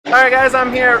Alright guys,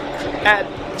 I'm here at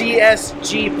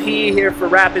DSGP here for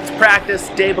Rapids practice,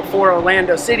 day before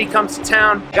Orlando City comes to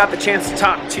town. Got the chance to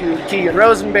talk to Keegan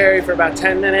Rosenberry for about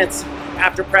 10 minutes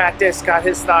after practice, got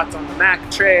his thoughts on the Mac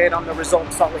trade, on the result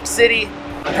in Salt Lake City.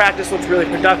 Practice looked really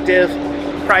productive.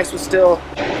 Price was still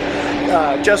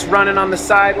just running on the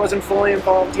side, wasn't fully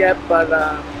involved yet, but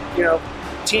you know,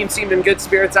 team seemed in good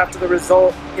spirits after the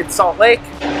result in Salt Lake.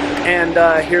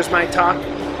 And here's my talk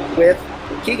with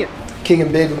Keegan.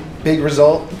 Keegan, big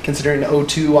result considering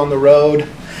 0-2 on the road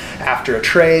after a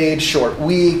trade, short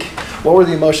week. What were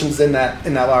the emotions in that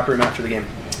locker room after the game?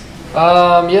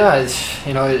 Yeah,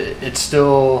 it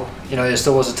still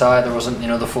was a tie. There wasn't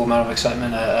the full amount of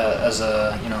excitement as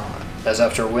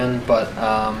after a win, but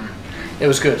it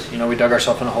was good. We dug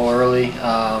ourselves in a hole early,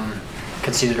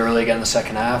 conceded early again in the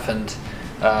second half, and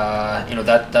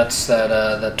that's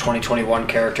that 2021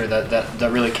 character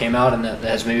that really came out, and that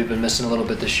has maybe been missing a little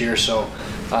bit this year. So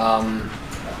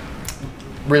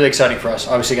really exciting for us,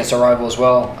 obviously against our rival as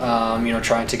well.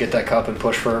 Trying to get that cup and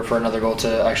push for another goal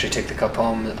to actually take the cup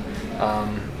home.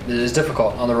 It is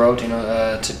difficult on the road,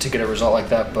 to get a result like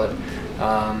that, but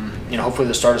hopefully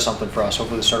the start of something for us.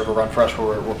 Hopefully the start of a run for us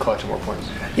where we're collecting more points.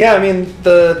 Yeah, I mean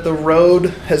the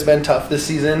road has been tough this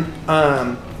season.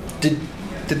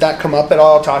 Did that come up at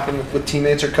all, talking with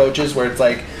teammates or coaches, where it's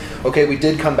like, okay, we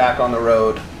did come back on the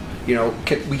road,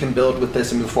 we can build with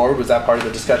this and move forward? Was that part of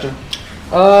the discussion?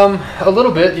 A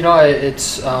little bit.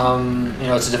 It's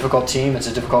a difficult team, it's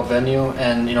a difficult venue,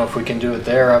 and if we can do it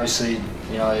there, obviously,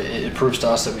 it proves to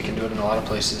us that we can do it in a lot of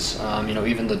places.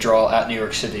 Even the draw at New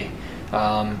York City,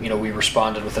 we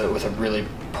responded with a really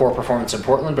poor performance in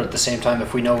Portland, but at the same time,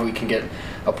 if we know we can get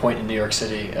a point in New York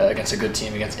City against a good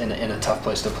team, in a tough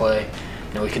place to play,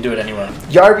 we can do it anywhere.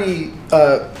 Yarby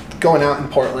going out in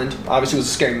Portland obviously was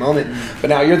a scary moment, but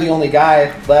now you're the only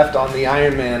guy left on the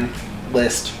Ironman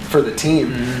list for the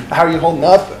team. How are you holding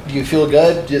up? Do you feel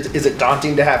good? Is it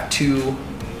daunting to have two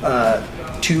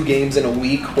games in a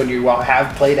week when you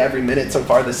have played every minute so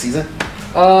far this season?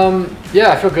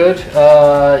 Yeah, I feel good.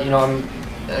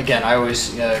 I always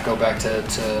go back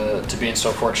to being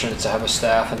so fortunate to have a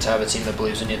staff and to have a team that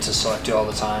believes in you, to select you all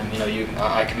the time.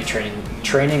 I could be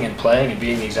training and playing and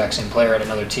being the exact same player at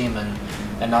another team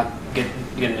and not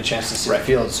getting a chance to see the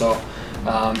field. So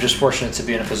I'm just fortunate to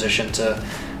be in a position to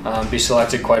be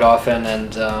selected quite often.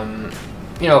 And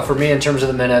for me, in terms of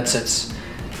the minutes,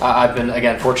 I've been,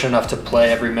 again, fortunate enough to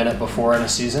play every minute before in a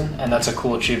season, and that's a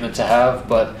cool achievement to have.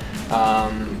 But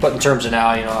in terms of now,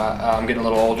 I'm getting a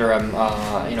little older. I'm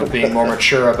being more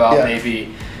mature about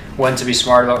maybe when to be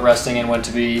smart about resting and when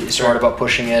to be smart about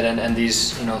pushing it. And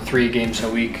these 3 games in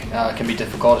a week can be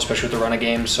difficult, especially with the run of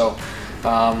games. So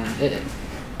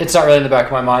it's not really in the back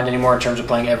of my mind anymore in terms of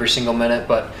playing every single minute.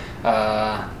 But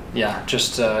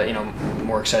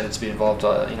more excited to be involved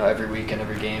every week and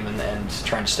every game, and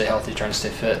trying to stay healthy, trying to stay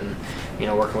fit, and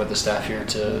working with the staff here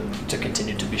to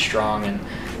continue to be strong. And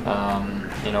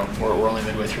we're only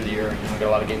midway through the year. We've got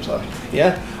a lot of games left.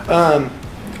 Yeah.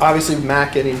 Obviously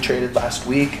Mac getting traded last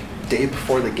week, day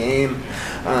before the game.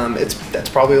 That's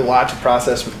probably a lot to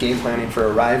process with game planning for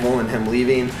a rival and him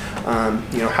leaving.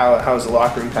 How has the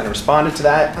locker room kind of responded to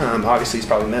that? Obviously he's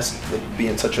probably missed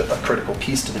being such a critical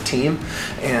piece to the team.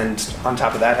 And on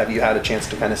top of that, have you had a chance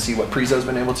to kind of see what Prizo's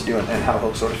been able to do and how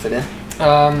he'll sort of fit in?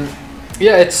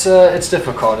 Yeah, it's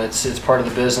difficult. It's part of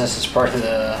the business. It's part of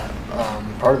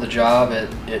the job.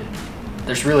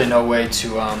 There's really no way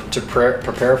to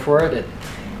prepare for it.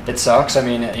 It sucks. I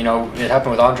mean, it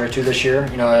happened with Andre too this year.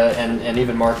 And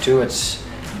even Mark too.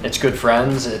 It's good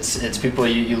friends. It's people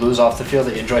you lose off the field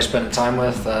that you enjoy spending time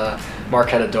with. Mark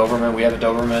had a Doberman. We have a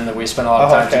Doberman that we spent a lot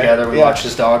of time together. We watched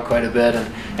his dog quite a bit,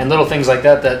 and little things like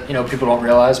that people don't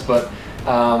realize. But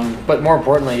more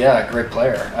importantly, a great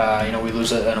player. We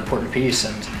lose an important piece,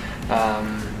 and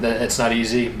it's not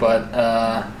easy. But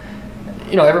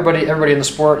everybody in the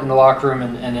sport, in the locker room,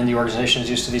 and in the organization is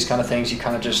used to these kind of things. You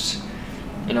kind of just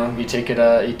you take it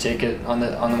on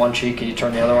the one cheek and you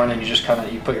turn the other one, and you just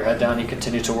you put your head down and you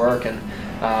continue to work. And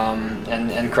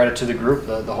credit to the group,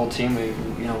 the whole team. We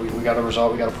got a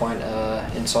result, we got a point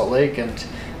in Salt Lake, and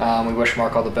we wish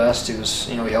Mark all the best. He was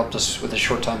he helped us with his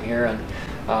short time here, and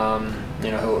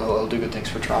he'll do good things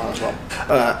for Toronto as well.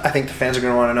 I think the fans are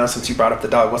going to want to know, since you brought up the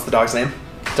dog, what's the dog's name?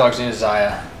 Dog's name is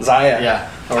Zaya. Zaya. Yeah.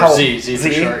 Or Z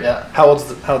for short. Yeah. How old's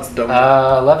the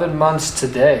Doberman? 11 months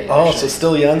today. Oh, actually. So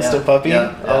still young, still puppy.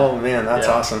 Yeah. Oh man, that's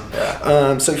awesome.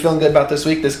 Yeah. So you feeling good about this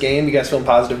week, this game? You guys feeling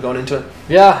positive going into it?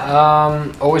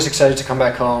 Yeah. Always excited to come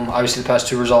back home. Obviously, the past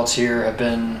 2 results here have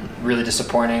been really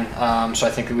disappointing. So I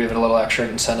think we have a little extra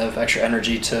incentive, extra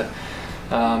energy to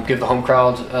give the home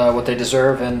crowd what they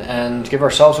deserve, and give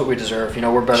ourselves what we deserve. You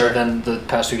know, we're better Sure. than the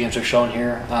past 2 games we've shown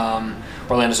here.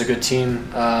 Orlando's a good team.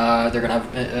 They're going to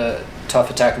have tough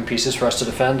attacking pieces for us to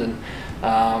defend,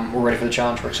 and we're ready for the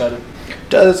challenge. We're excited.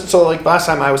 So like last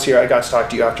time I was here, I got to talk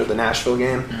to you after the Nashville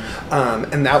game,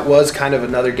 and that was kind of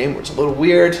another game where it's a little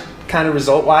weird, kind of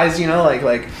result-wise. You know,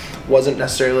 like wasn't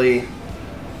necessarily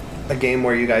a game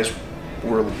where you guys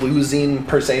were losing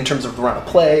per se in terms of the run of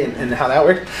play and how that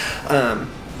worked.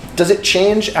 Does it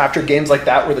change after games like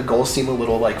that where the goals seem a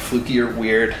little like fluky or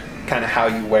weird, kind of how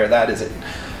you wear that? Is it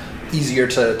easier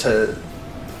to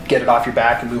get it off your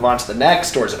back and move on to the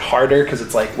next, or is it harder because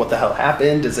it's like, what the hell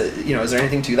happened? Is it, you know, is there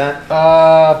anything to that?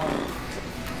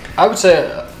 I would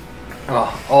say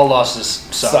all losses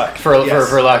suck. For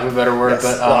lack of a better word. Yes,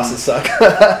 but losses suck.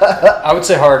 I would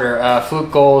say harder.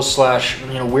 Fluke goals /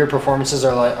 weird performances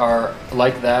are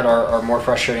like that are more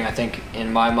frustrating, I think,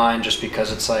 in my mind, just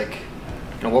because it's like,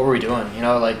 what were we doing?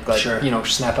 Sure.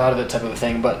 Snap out of it type of a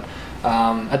thing. But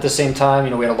at the same time,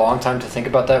 we had a long time to think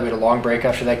about that. We had a long break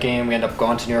after that game. We ended up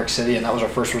going to New York City, and that was our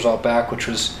first result back, which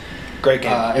was great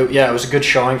game. It was a good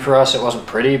showing for us. It wasn't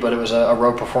pretty, but it was a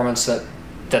road performance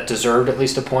that deserved at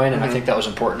least a point, and I think that was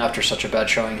important after such a bad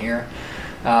showing here.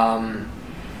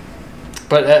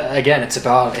 But again, it's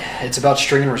about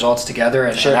stringing results together,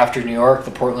 and, Sure. and after New York,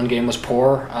 the Portland game was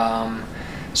poor.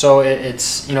 So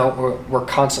it's we're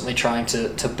constantly trying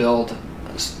to build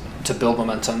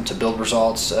momentum, to build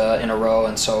results in a row,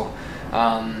 and so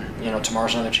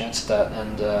tomorrow's another chance at that,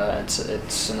 and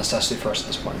it's a necessity for us at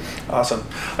this point. Awesome.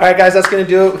 All right, guys, that's going to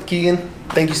do it with Keegan.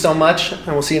 Thank you so much, and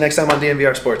we'll see you next time on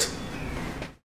DNVR Sports.